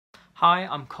Hi,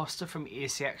 I'm Costa from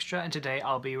ESCXTRA, and today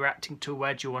I'll be reacting to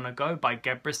Where Do You Wanna Go by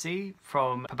Gebrasy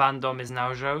from Pabandom is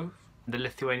Naujo, the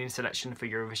Lithuanian selection for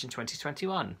Eurovision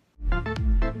 2021.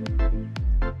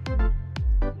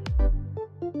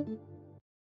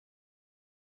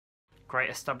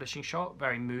 Great establishing shot,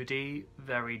 very moody,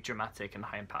 very dramatic and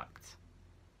high impact.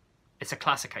 It's a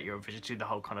classic at Eurovision to do the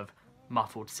whole kind of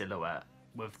muffled silhouette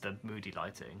with the moody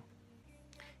lighting.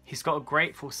 He's got a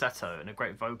great falsetto and a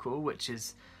great vocal, which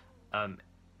is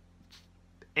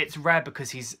it's rare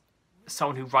because he's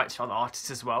someone who writes for other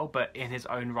artists as well, but in his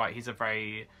own right he's a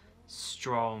very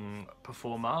strong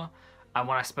performer. And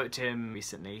when I spoke to him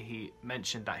recently, he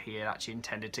mentioned that he had actually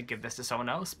intended to give this to someone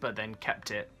else, but then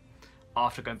kept it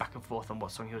after going back and forth on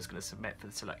what song he was going to submit for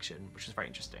the selection, which was very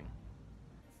interesting.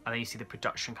 And then you see the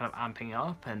production kind of amping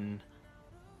up and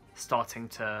starting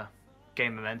to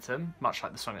gain momentum, much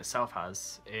like the song itself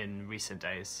has in recent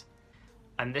days.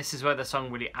 And this is where the song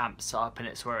really amps up, and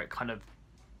it's where it kind of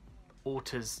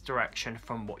alters direction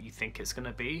from what you think it's going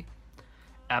to be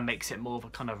and makes it more of a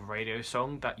kind of radio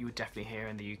song that you would definitely hear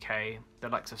in the UK. The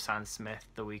likes of Sam Smith,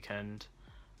 The Weeknd,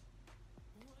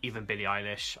 even Billie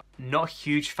Eilish. Not a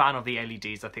huge fan of the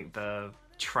LEDs. I think the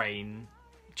train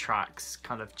tracks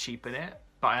kind of cheapen it,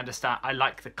 but I understand. I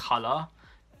like the colour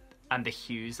and the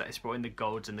hues that it's brought in, the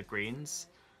golds and the greens.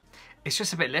 It's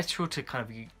just a bit literal to kind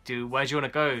of do Where Do You Wanna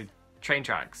Go? Train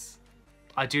tracks.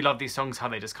 I do love these songs, how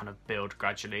they just kind of build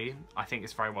gradually. I think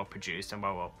it's very well produced and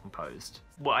well composed.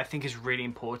 What I think is really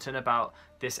important about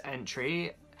this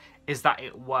entry is that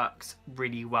it works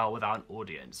really well without an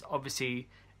audience. Obviously,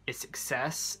 its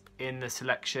success in the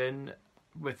selection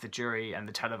with the jury and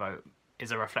the televote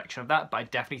is a reflection of that, but I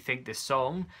definitely think this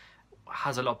song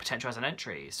has a lot of potential as an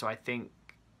entry. So I think,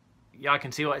 yeah, I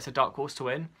can see why it's a dark horse to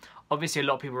win. Obviously, a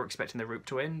lot of people are expecting the Roop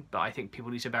to win, but I think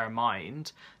people need to bear in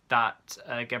mind that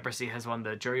Gebrasy has won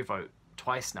the jury vote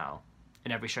twice now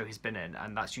in every show he's been in,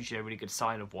 and that's usually a really good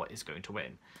sign of what is going to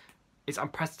win. It's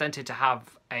unprecedented to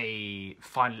have a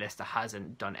finalist that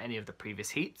hasn't done any of the previous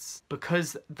heats.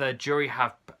 Because the jury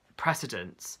have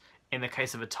precedence, in the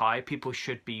case of a tie, people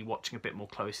should be watching a bit more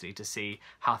closely to see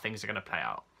how things are going to play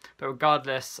out. But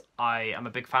regardless, I am a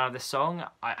big fan of this song.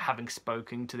 Having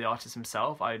spoken to the artist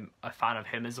himself, I'm a fan of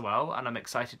him as well, and I'm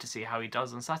excited to see how he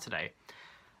does on Saturday.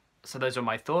 So those are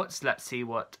my thoughts. Let's see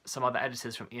what some other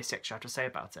editors from ESCXTRA have to say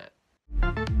about it.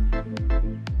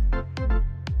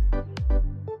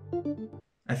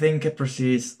 I think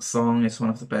Gebrasy's song is one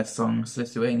of the best songs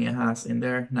Lithuania has in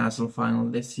their national final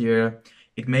this year.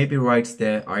 It maybe rides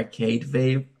the arcade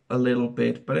wave a little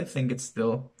bit, but I think it's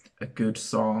still a good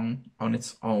song on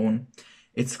its own.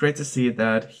 It's great to see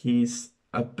that he's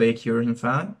a big Eurovision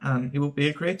fan, and it would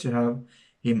be great to have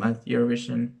him at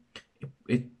Eurovision.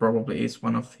 It probably is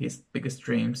one of his biggest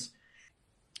dreams.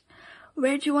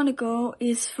 Where Do You Wanna Go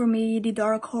is for me the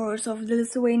dark horse of the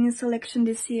Lithuanian selection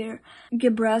this year.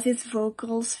 Gebrasy's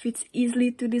vocals fits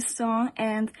easily to this song,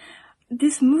 and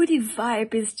this moody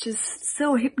vibe is just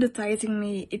so hypnotizing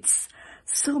me. It's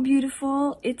so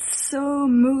beautiful, it's so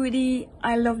moody.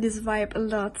 I love this vibe a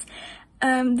lot.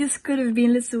 This could have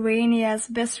been Lithuania's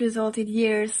best result in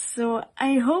years, so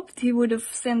I hoped he would have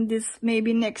sent this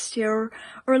maybe next year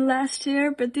or last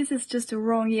year, but this is just the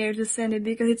wrong year to send it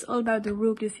because it's all about the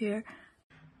Roop this year.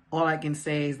 All I can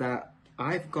say is that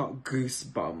I've got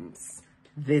goosebumps.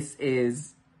 This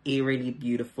is eerily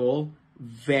beautiful,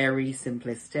 very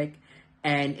simplistic,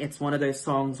 and it's one of those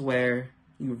songs where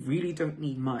you really don't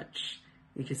need much.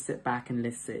 You just sit back and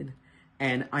listen.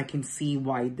 And I can see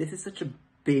why this is such a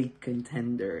big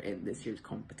contender in this year's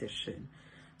competition.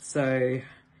 So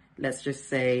let's just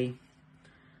say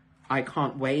I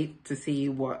can't wait to see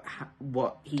what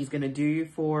he's gonna do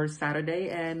for Saturday,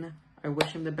 and I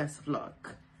wish him the best of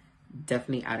luck.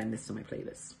 Definitely adding this to my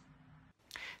playlist.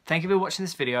 Thank you for watching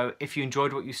this video. If you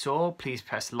enjoyed what you saw, please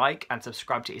press like and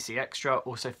subscribe to ESCXTRA.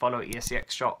 Also follow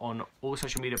ESCXTRA on all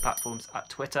social media platforms at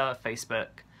Twitter,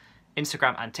 Facebook,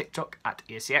 Instagram and TikTok at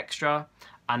ESCXTRA,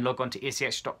 and log on to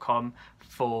ESCXTRA.com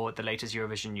for the latest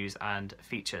Eurovision news and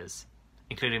features,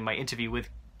 including my interview with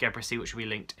Gebrasy, which will be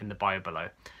linked in the bio below.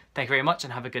 Thank you very much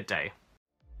and have a good day.